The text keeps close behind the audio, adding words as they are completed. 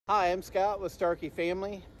Hi, I'm Scott with Starkey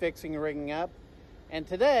Family, fixing and rigging up. And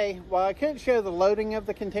today, while I couldn't show the loading of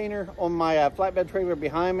the container on my flatbed trailer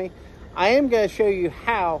behind me, I am going to show you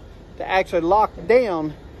how to actually lock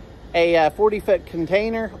down a 40-foot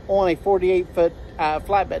container on a 48-foot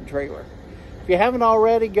flatbed trailer. If you haven't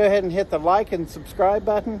already, go ahead and hit the like and subscribe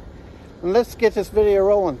button. And let's get this video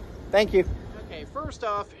rolling. Thank you. Okay, first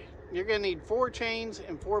off, you're going to need 4 chains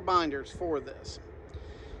and 4 binders for this.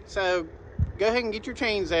 So go ahead and get your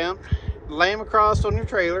chains out, lay them across on your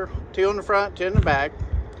trailer, 2 on the front, 2 in the back.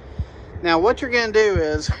 Now what you're going to do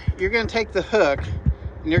is you're going to take the hook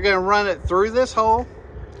and you're going to run it through this hole,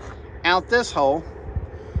 out this hole,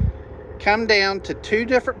 come down to 2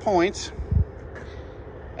 different points,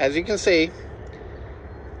 as you can see,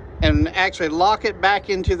 and actually lock it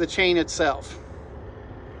back into the chain itself.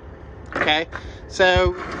 Okay,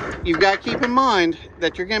 so you've got to keep in mind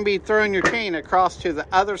that you're going to be throwing your chain across to the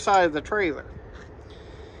other side of the trailer.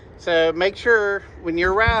 So make sure when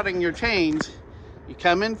you're routing your chains, you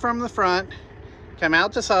come in from the front, come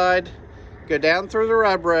out the side, go down through the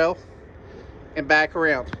rub rail, and back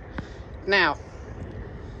around. Now,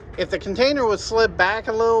 if the container was slid back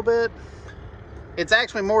a little bit, it's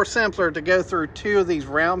actually more simpler to go through 2 of these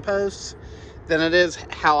round posts than it is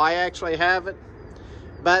how I actually have it.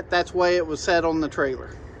 But that's the way it was set on the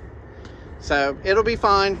trailer. So it'll be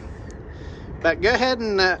fine. But go ahead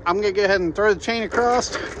and, I'm gonna go ahead and throw the chain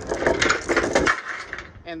across.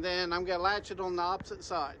 And then I'm gonna latch it on the opposite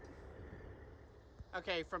side.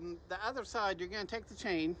 Okay, from the other side, you're gonna take the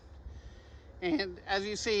chain. And as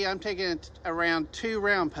you see, I'm taking it around 2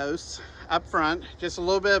 round posts up front, just a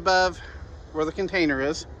little bit above where the container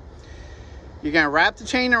is. You're gonna wrap the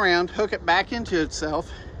chain around, hook it back into itself.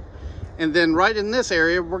 And then right in this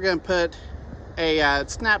area, we're going to put a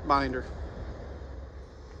snap binder.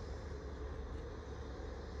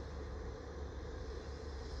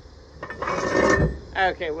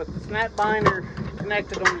 Okay, with the snap binder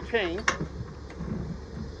connected on the chain,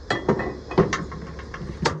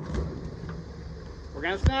 we're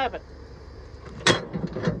going to snap it.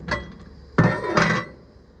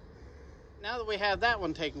 Now that we have that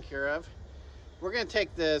one taken care of, we're going to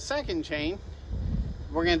take the second chain.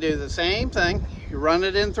 We're going to do the same thing. You run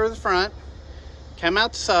it in through the front, come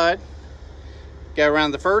out the side, go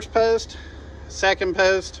around the first post, second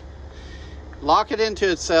post, lock it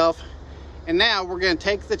into itself, and now we're going to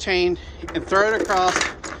take the chain and throw it across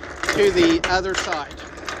to the other side.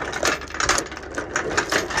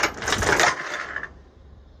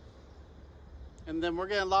 And then we're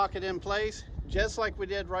going to lock it in place just like we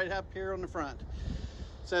did right up here on the front.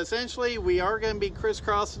 So essentially we are going to be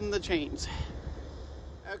crisscrossing the chains.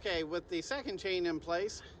 Okay, with the second chain in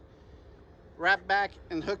place, wrapped back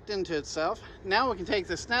and hooked into itself, now we can take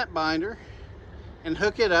the snap binder and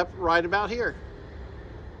hook it up right about here.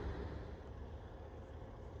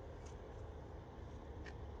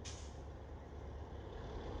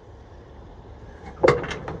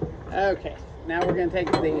 Okay, now we're going to take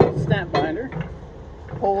the snap binder,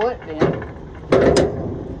 pull it in.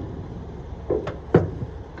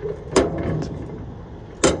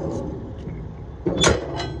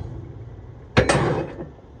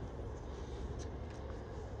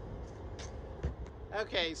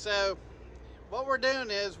 Okay, so what we're doing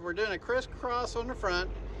is we're doing a crisscross on the front,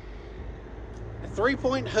 a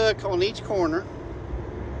 3-point hook on each corner.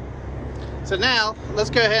 So now let's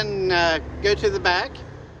go ahead and go to the back.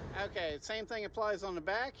 Okay, same thing applies on the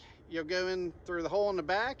back. You'll go in through the hole in the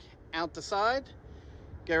back, out the side,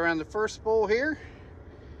 go around the first spool here,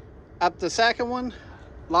 up the second one,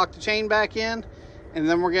 lock the chain back in, and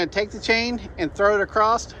then we're going to take the chain and throw it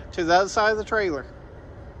across to the other side of the trailer.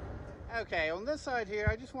 Okay, on this side here,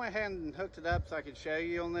 I just went ahead and hooked it up so I could show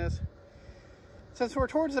you on this. Since we're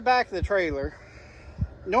towards the back of the trailer,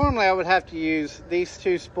 normally I would have to use these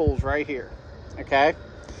 2 spools right here, okay?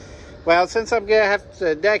 Well, since I'm gonna have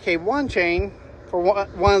to dedicate 1 chain for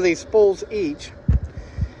one of these spools each,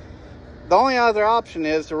 the only other option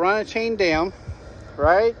is to run a chain down,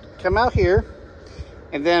 right? Come out here,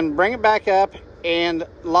 and then bring it back up and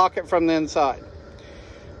lock it from the inside.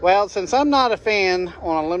 Well, since I'm not a fan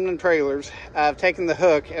on aluminum trailers of taking the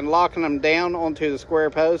hook and locking them down onto the square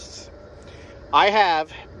posts, I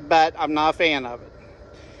have, but I'm not a fan of it.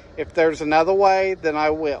 If there's another way, then I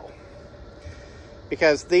will.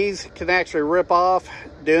 Because these can actually rip off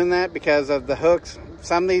doing that because of the hooks.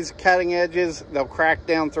 Some of these cutting edges, they'll crack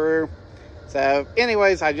down through. So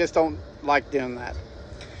anyways, I just don't like doing that.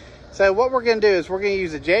 So what we're going to do is we're going to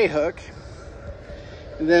use a J hook.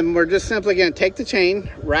 And then we're just simply going to take the chain,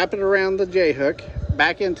 wrap it around the J hook,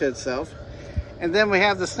 back into itself, and then we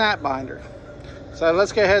have the snap binder. So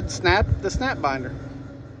let's go ahead and snap the snap binder.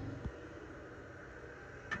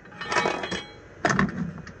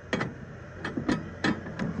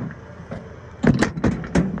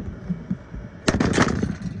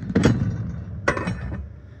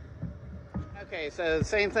 So the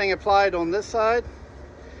same thing applied on this side.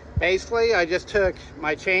 Basically, I just took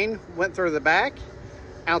my chain, went through the back,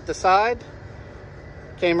 out the side,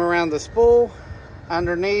 came around the spool,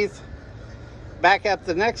 underneath, back up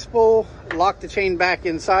the next spool, locked the chain back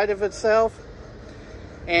inside of itself,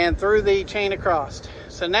 and threw the chain across.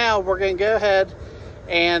 So now we're going to go ahead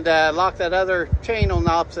and lock that other chain on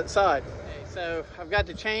the opposite side. Okay, so I've got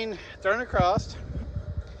the chain thrown across.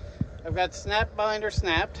 I've got the snap binder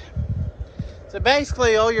snapped. So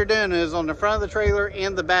basically all you're doing is on the front of the trailer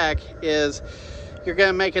and the back is you're going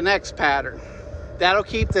to make an X pattern. That'll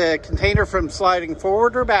keep the container from sliding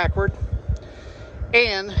forward or backward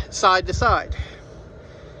and side to side.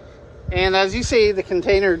 And as you see, the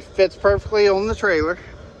container fits perfectly on the trailer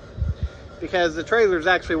because the trailer is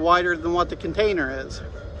actually wider than what the container is.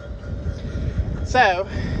 So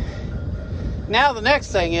now the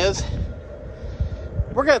next thing is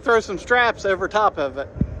we're going to throw some straps over top of it.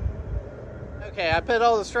 Okay, I put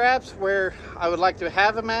all the straps where I would like to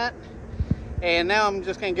have them at, and now I'm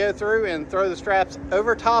just going to go through and throw the straps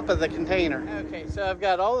over top of the container. Okay, so I've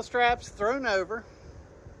got all the straps thrown over.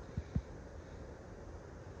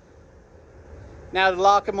 Now to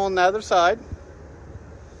lock them on the other side.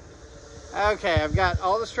 Okay, I've got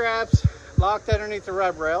all the straps locked underneath the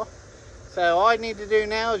rub rail. So all I need to do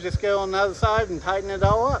now is just go on the other side and tighten it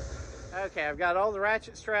all up. Okay, I've got all the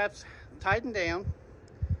ratchet straps tightened down.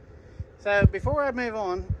 So before I move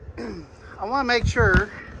on, I want to make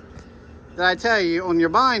sure that I tell you on your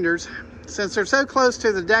binders, since they're so close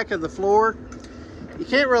to the deck of the floor, you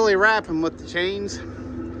can't really wrap them with the chains.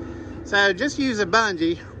 So just use a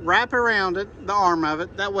bungee, wrap around it, the arm of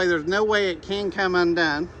it. That way there's no way it can come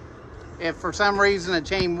undone. If for some reason a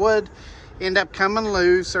chain would end up coming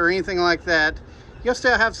loose or anything like that, you'll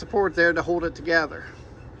still have support there to hold it together.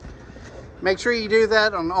 Make sure you do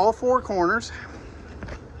that on all four corners.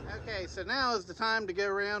 Okay, so now is the time to go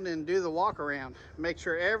around and do the walk around. Make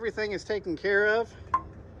sure everything is taken care of.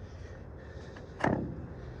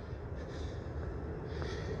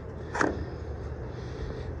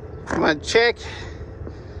 I'm going to check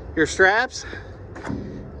your straps.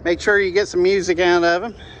 Make sure you get some music out of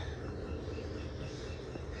them.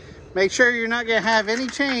 Make sure you're not going to have any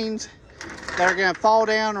chains that are going to fall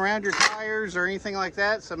down around your tires or anything like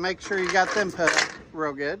that. So make sure you got them put up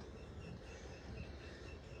real good.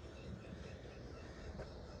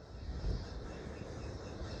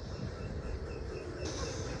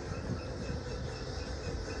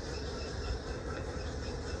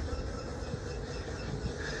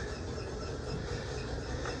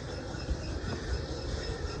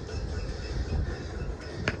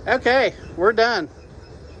 Okay, we're done.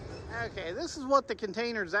 Okay, this is what the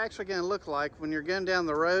container is actually going to look like when you're going down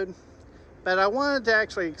the road. But I wanted to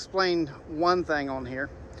actually explain one thing on here.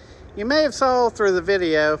 You may have saw through the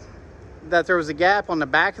video that there was a gap on the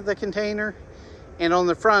back of the container and on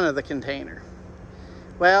the front of the container.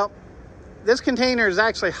 Well, this container is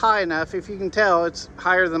actually high enough, if you can tell, it's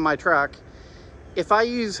higher than my truck. If I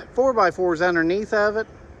use 4x4s underneath of it,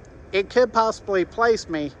 it could possibly place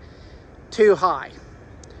me too high.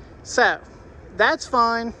 So, that's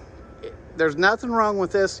fine. There's nothing wrong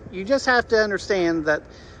with this. You just have to understand that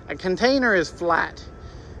a container is flat.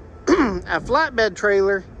 A flatbed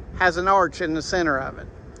trailer has an arch in the center of it.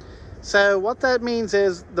 So what that means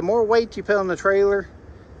is the more weight you put on the trailer,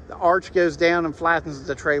 the arch goes down and flattens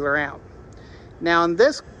the trailer out. Now in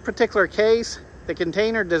this particular case, the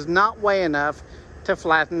container does not weigh enough to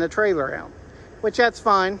flatten the trailer out, which that's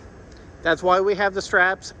fine. That's why we have the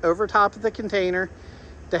straps over top of the container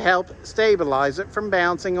to help stabilize it from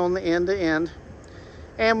bouncing on the end to end.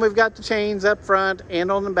 And we've got the chains up front and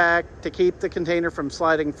on the back to keep the container from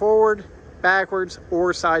sliding forward, backwards,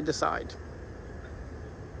 or side to side.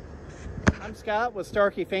 I'm Scott with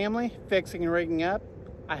Starkey Family, Fixing and Rigging Up.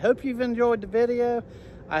 I hope you've enjoyed the video.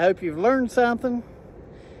 I hope you've learned something.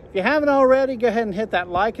 If you haven't already, go ahead and hit that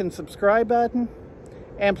like and subscribe button.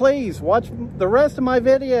 And please watch the rest of my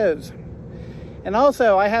videos. And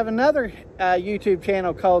also, I have another YouTube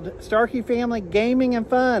channel called Starkey Family Gaming and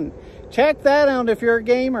Fun. Check that out if you're a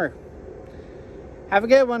gamer. Have a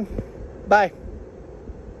good one. Bye.